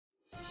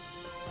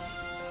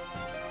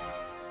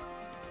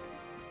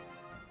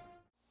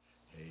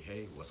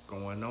What's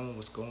going on?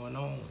 What's going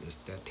on? It's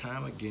that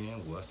time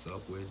again. What's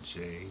up with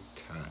J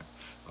Time?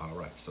 All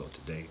right, so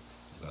today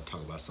I'm going to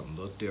talk about something a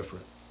little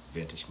different,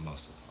 vintage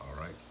muscle. All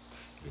right,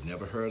 if you've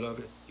never heard of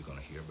it, you're going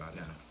to hear about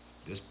it now.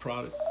 This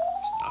product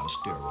is not a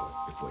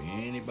steroid. Before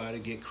anybody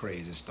get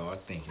crazy and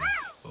start thinking,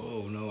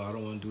 oh no, I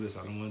don't want to do this,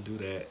 I don't want to do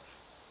that,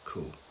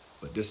 cool.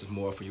 But this is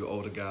more for you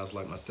older guys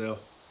like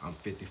myself. I'm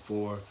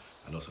 54.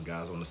 I know some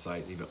guys on the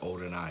site even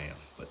older than I am,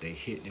 but they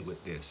hitting it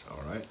with this,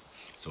 all right?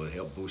 So it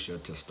helps boost your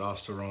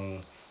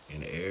testosterone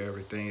and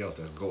everything else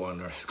that's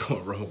going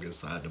wrong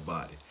inside the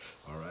body,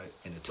 all right?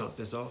 And to top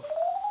this off,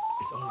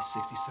 it's only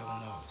 $67,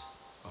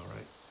 all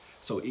right?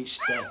 So each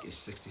stack is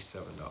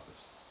 $67.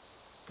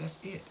 That's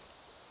it.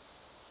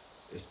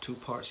 It's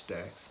 2-part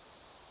stacks,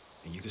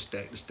 and you can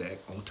stack the stack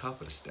on top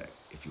of the stack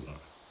if you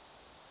want.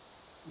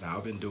 Now,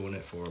 I've been doing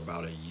it for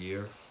about a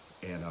year,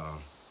 and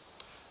I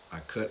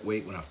cut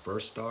weight when I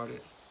first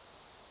started.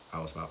 I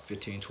was about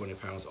 15, 20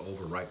 pounds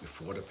over right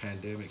before the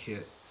pandemic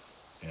hit,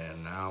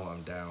 and now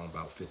I'm down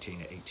about 15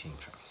 to 18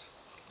 pounds.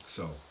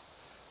 So,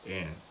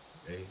 and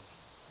hey,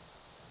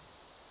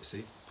 you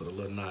see, put a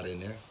little knot in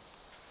there,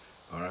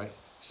 all right?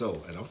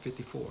 So, and I'm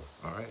 54,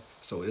 all right?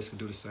 So this can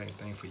do the same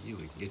thing for you.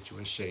 It can get you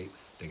in shape.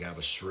 They got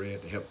a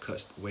shred to help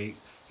cut weight,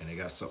 and they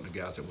got something for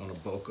guys that want to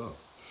bulk up.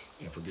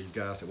 And for you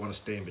guys that want to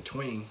stay in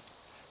between,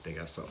 they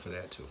got something for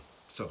that too.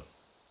 So,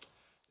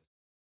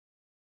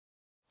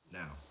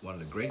 now, one of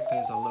the great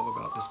things I love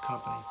about this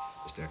company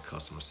is their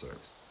customer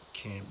service.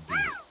 Can't beat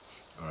it.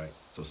 All right.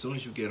 So as soon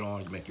as you get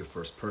on, you make your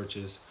first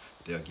purchase,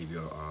 they'll give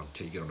you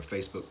till you get on the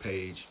Facebook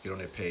page, get on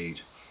their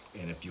page,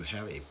 and if you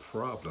have a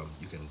problem,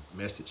 you can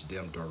message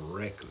them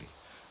directly.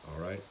 All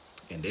right.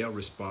 And they'll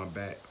respond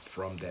back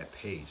from that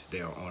page.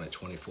 They are on it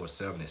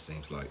 24/7, it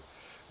seems like,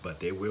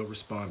 but they will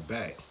respond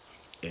back.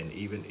 And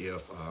even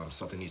if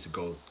something needs to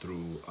go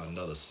through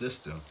another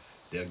system,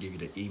 they'll give you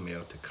the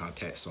email to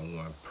contact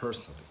someone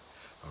personally.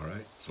 All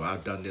right, so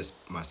I've done this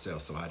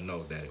myself, so I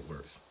know that it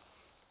works.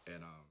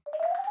 And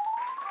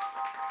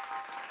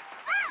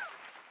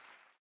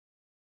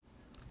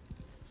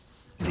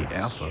the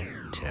Alpha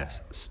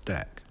Test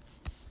Stack,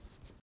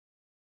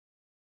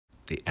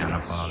 the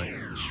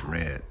Anabolic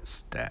Shred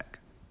Stack,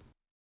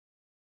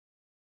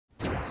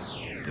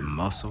 the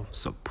Muscle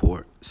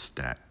Support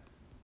Stack,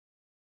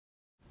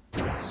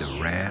 the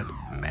Rad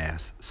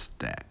Mass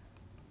Stack,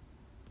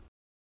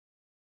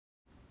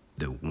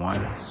 the 1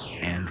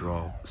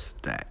 Andro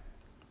Stack,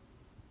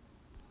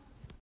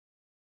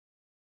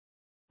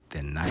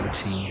 the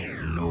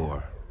 19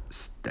 Nor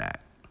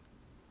Stack,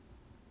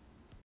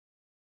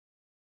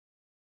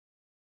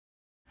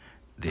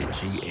 the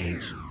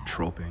GH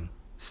Troping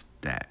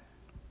Stack.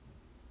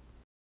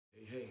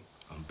 Hey,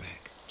 I'm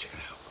back. Check it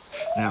out.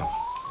 Now,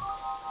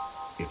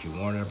 if you're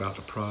wondering about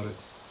the product,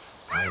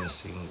 I haven't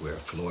seen where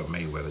Floyd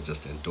Mayweather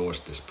just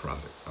endorsed this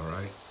product, all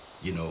right?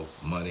 You know,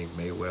 Money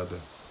Mayweather,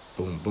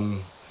 boom,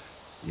 boom.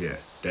 Yeah,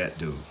 that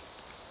dude,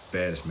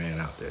 baddest man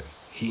out there.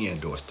 He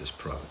endorsed this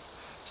product.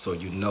 So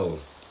you know,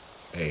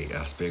 hey,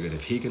 I figured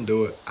if he can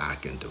do it, I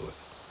can do it.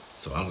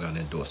 So I'm gonna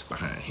endorse it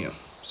behind him.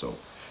 So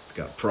if you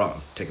got a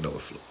problem, take it over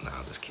Floyd. Nah,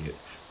 I'm just kidding.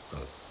 I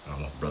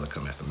don't want brother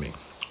come after me.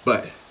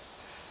 But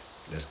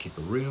let's keep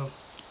it real.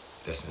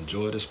 Let's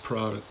enjoy this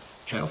product.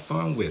 Have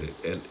fun with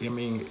it. I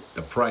mean,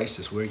 the price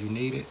is where you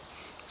need it,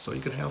 so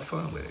you can have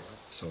fun with it.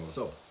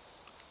 So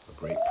a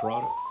great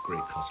product,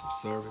 great customer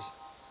service,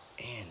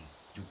 and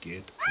you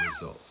get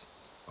results,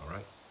 all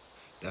right?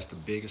 That's the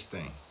biggest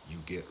thing,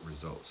 you get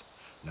results.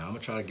 Now, I'm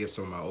gonna try to get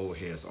some of my old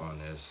heads on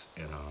this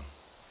and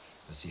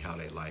see how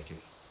they like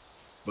it.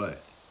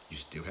 But you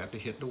still have to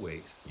hit the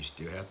weights, you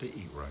still have to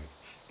eat right,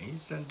 and you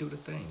just have to do the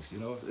things, you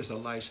know? It's a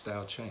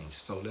lifestyle change,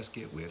 so let's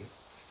get with it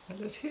and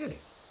let's hit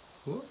it.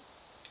 Cool?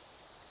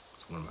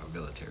 It's one of my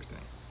military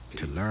things.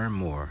 Peace. To learn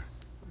more,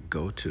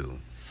 go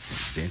to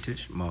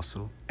Vintage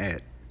Muscle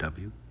at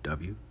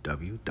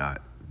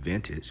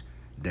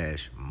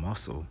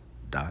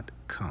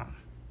www.vintage-muscle.com.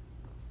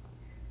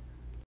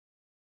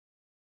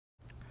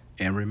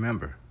 And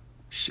remember,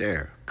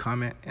 share,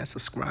 comment, and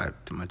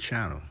subscribe to my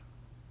channel.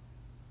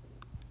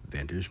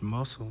 Vintage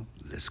Muscle,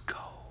 let's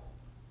go.